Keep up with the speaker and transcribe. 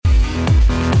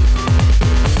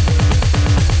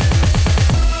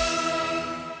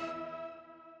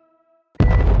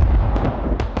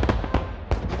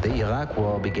Iraq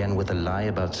War began with a lie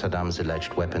about Saddam's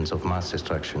alleged weapons of mass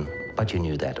destruction. But you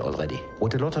knew that already.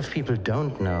 What a lot of people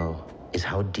don't know is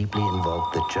how deeply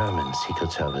involved the German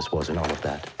Secret Service was in all of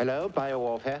that. Hello,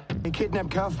 biowarfare. He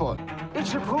kidnapped Kaufmann.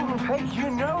 It's a proven fake.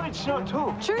 You know it's not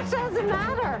true. Truth doesn't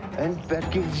matter. And that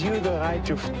gives you the right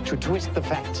to twist the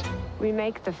facts. We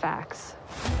make the facts.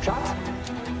 Schatz?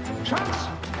 Schatz!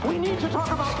 We need to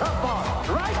talk about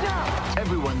Kaufmann right now!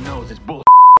 Everyone knows it's bull.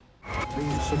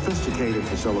 These sophisticated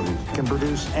facilities can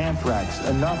produce anthrax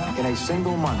enough in a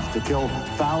single month to kill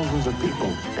thousands of people.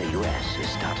 The U.S. is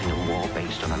starting a war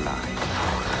based on a lie.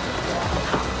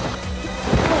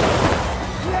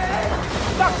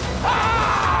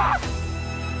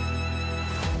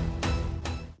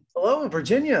 Hello,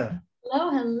 Virginia.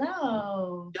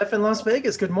 Hello. Jeff in Las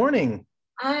Vegas. Good morning.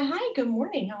 Hi, good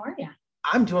morning. How are you?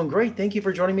 I'm doing great. Thank you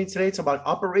for joining me today. It's about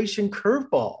Operation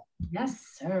Curveball. Yes,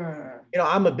 sir.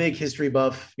 I'm a big history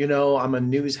buff. I'm a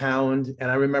news hound. And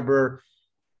I remember,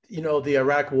 the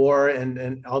Iraq War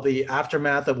and all the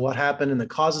aftermath of what happened and the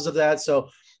causes of that. So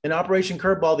in Operation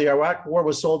Curveball, the Iraq War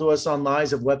was sold to us on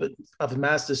lies of weapons of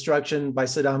mass destruction by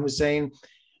Saddam Hussein.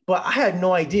 But I had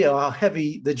no idea how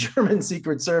heavy the German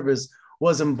Secret Service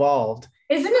was involved.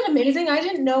 Isn't it amazing? I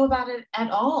didn't know about it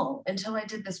at all until I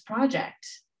did this project.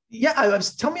 Yeah,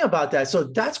 tell me about that. So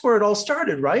that's where it all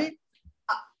started, right?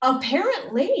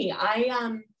 Apparently,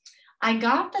 I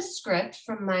got the script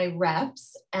from my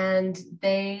reps, and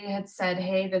they had said,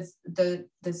 "Hey,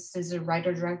 this is a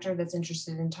writer-director that's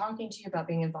interested in talking to you about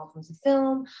being involved with the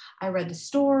film." I read the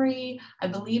story. I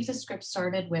believe the script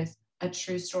started with a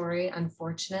true story,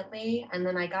 unfortunately, and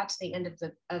then I got to the end of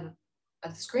the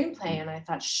screenplay, and I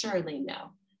thought, surely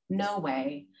no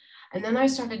way. And then I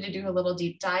started to do a little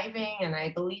deep diving, and I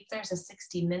believe there's a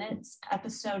 60 Minutes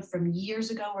episode from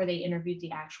years ago where they interviewed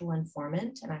the actual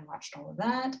informant, and I watched all of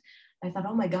that. I thought,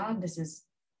 oh my God, this is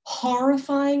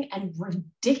horrifying and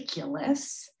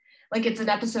ridiculous. Like, it's an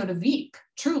episode of Veep,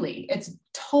 truly. It's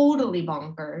totally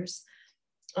bonkers.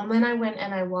 And then I went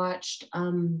and I watched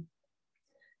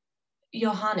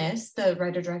Johannes, the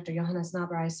writer-director, Johannes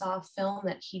Naber. I saw a film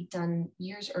that he'd done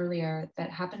years earlier that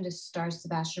happened to star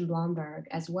Sebastian Blomberg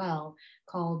as well,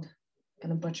 called, I'm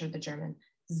going to butcher the German,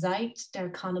 Zeit der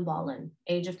Kannibalen,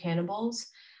 Age of Cannibals.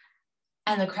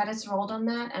 And the credits rolled on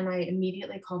that, and I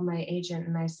immediately called my agent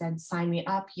and I said, sign me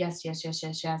up. Yes.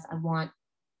 I want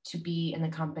to be in the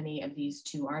company of these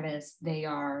two artists. They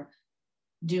are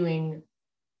doing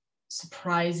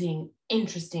surprising,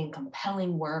 interesting,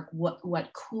 compelling work.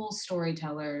 What cool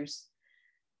storytellers.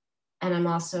 And I'm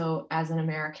also, as an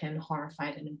American,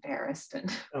 horrified and embarrassed.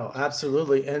 Oh,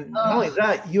 absolutely. And not only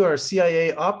that, you are a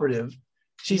CIA operative.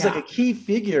 She's like a key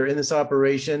figure in this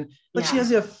operation, but she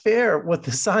has an affair with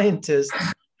the scientist,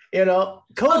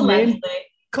 code name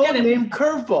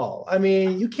Curveball. I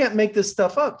mean, you can't make this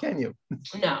stuff up, can you?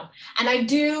 No. And I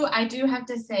do have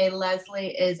to say,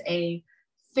 Leslie is a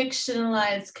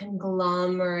fictionalized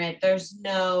conglomerate. There's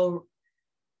no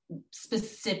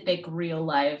specific real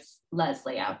life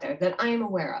Leslie out there that I am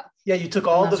aware of. Yeah, you took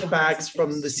all the facts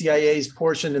from the CIA's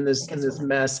portion in this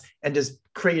mess and just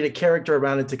created a character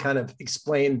around it to kind of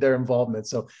explain their involvement.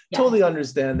 So totally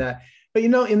understand that. But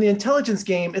in the intelligence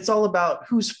game, it's all about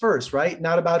who's first, right?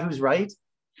 Not about who's right.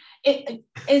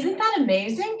 Isn't that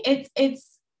amazing?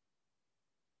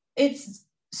 It's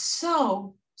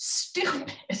so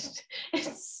stupid.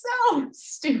 It's so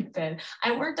stupid.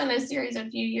 I worked on a series a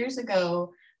few years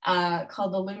ago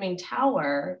called The Looming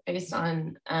Tower, based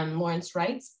on Lawrence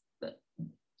Wright's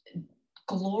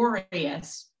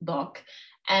glorious book.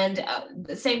 And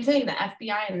the same thing, the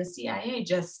FBI and the CIA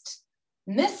just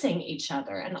missing each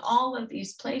other, and all of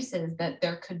these places that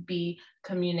there could be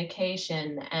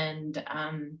communication and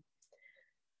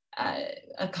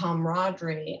a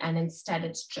camaraderie, and instead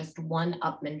it's just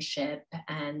one-upmanship.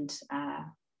 And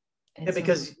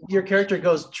because your character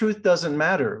goes, truth doesn't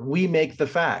matter, we make the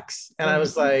facts. And I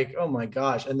was like, oh my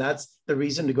gosh, and that's the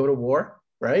reason to go to war,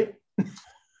 right?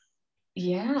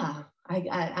 Yeah,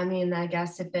 I mean, I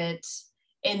guess if it,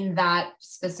 in that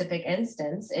specific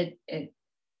instance,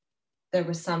 there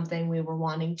was something we were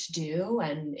wanting to do,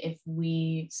 and if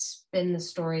we spin the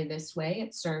story this way,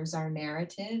 it serves our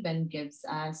narrative and gives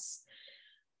us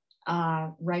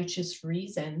righteous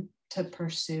reason to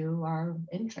pursue our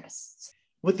interests.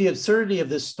 With the absurdity of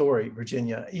this story,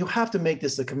 Virginia, you have to make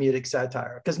this a comedic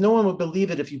satire, because no one would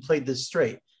believe it if you played this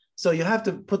straight. So you have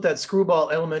to put that screwball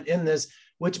element in this,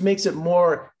 which makes it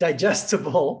more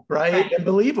digestible, right? And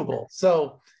believable.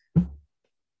 So,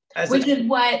 which is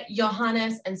what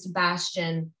Johannes and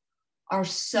Sebastian are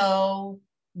so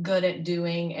good at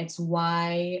doing. It's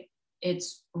why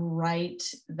it's right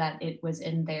that it was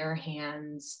in their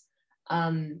hands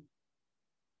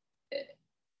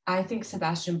I think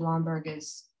Sebastian Blomberg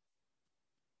is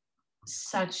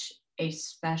such a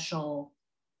special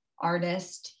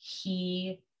artist.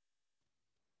 He's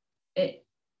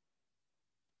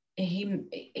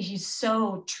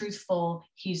so truthful.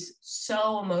 He's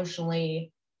so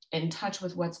emotionally in touch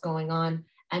with what's going on,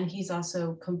 and he's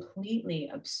also completely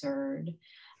absurd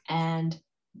and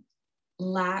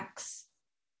lacks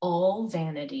all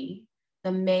vanity.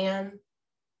 The man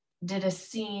did a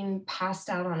scene passed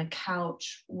out on a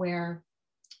couch where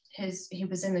he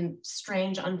was in a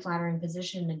strange, unflattering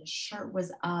position, and his shirt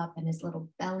was up and his little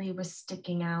belly was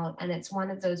sticking out. And it's one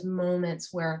of those moments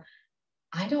where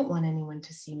I don't want anyone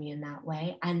to see me in that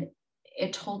way. And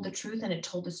it told the truth, and it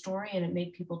told the story, and it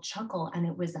made people chuckle, and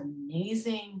it was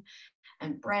amazing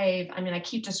and brave. I mean, I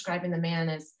keep describing the man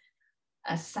as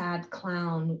a sad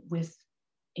clown with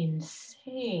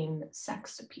insane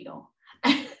sex appeal.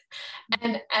 and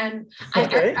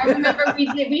Okay. I remember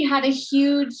we had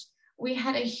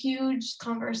a huge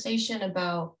conversation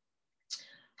about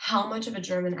how much of a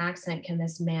German accent can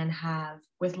this man have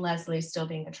with Leslie still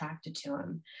being attracted to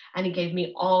him. And he gave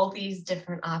me all these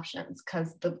different options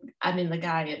because the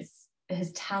guy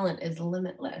his talent is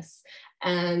limitless.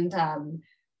 And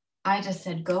I just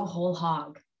said, go whole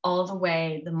hog all the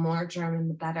way. The more German,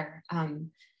 the better.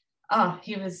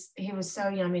 He was so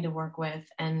yummy to work with,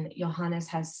 and Johannes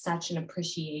has such an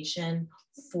appreciation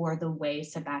for the way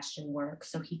Sebastian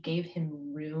works. So he gave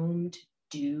him room to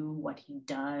do what he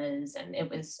does, and it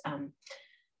was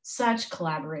such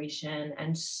collaboration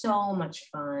and so much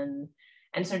fun.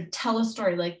 And so to tell a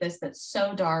story like this that's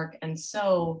so dark and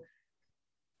so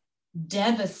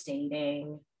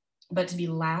devastating, but to be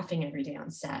laughing every day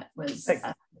on set was.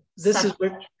 This is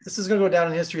going to go down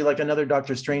in history like another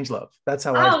Dr. Strangelove. That's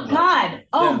how I feel. God.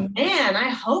 Oh, man. I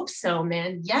hope so,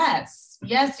 man. Yes.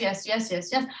 I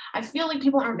feel like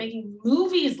people aren't making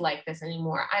movies like this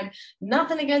anymore. I'm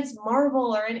nothing against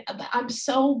Marvel or any, I'm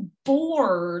so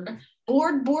bored,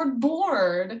 which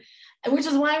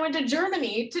is why I went to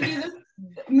Germany to do this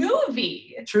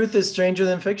movie. Truth is stranger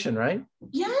than fiction, right?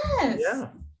 Yes. Yeah.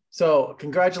 So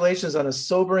congratulations on a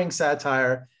sobering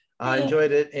satire. I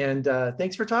enjoyed it. And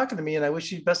thanks for talking to me. And I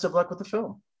wish you best of luck with the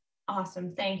film.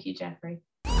 Awesome. Thank you, Jeffrey.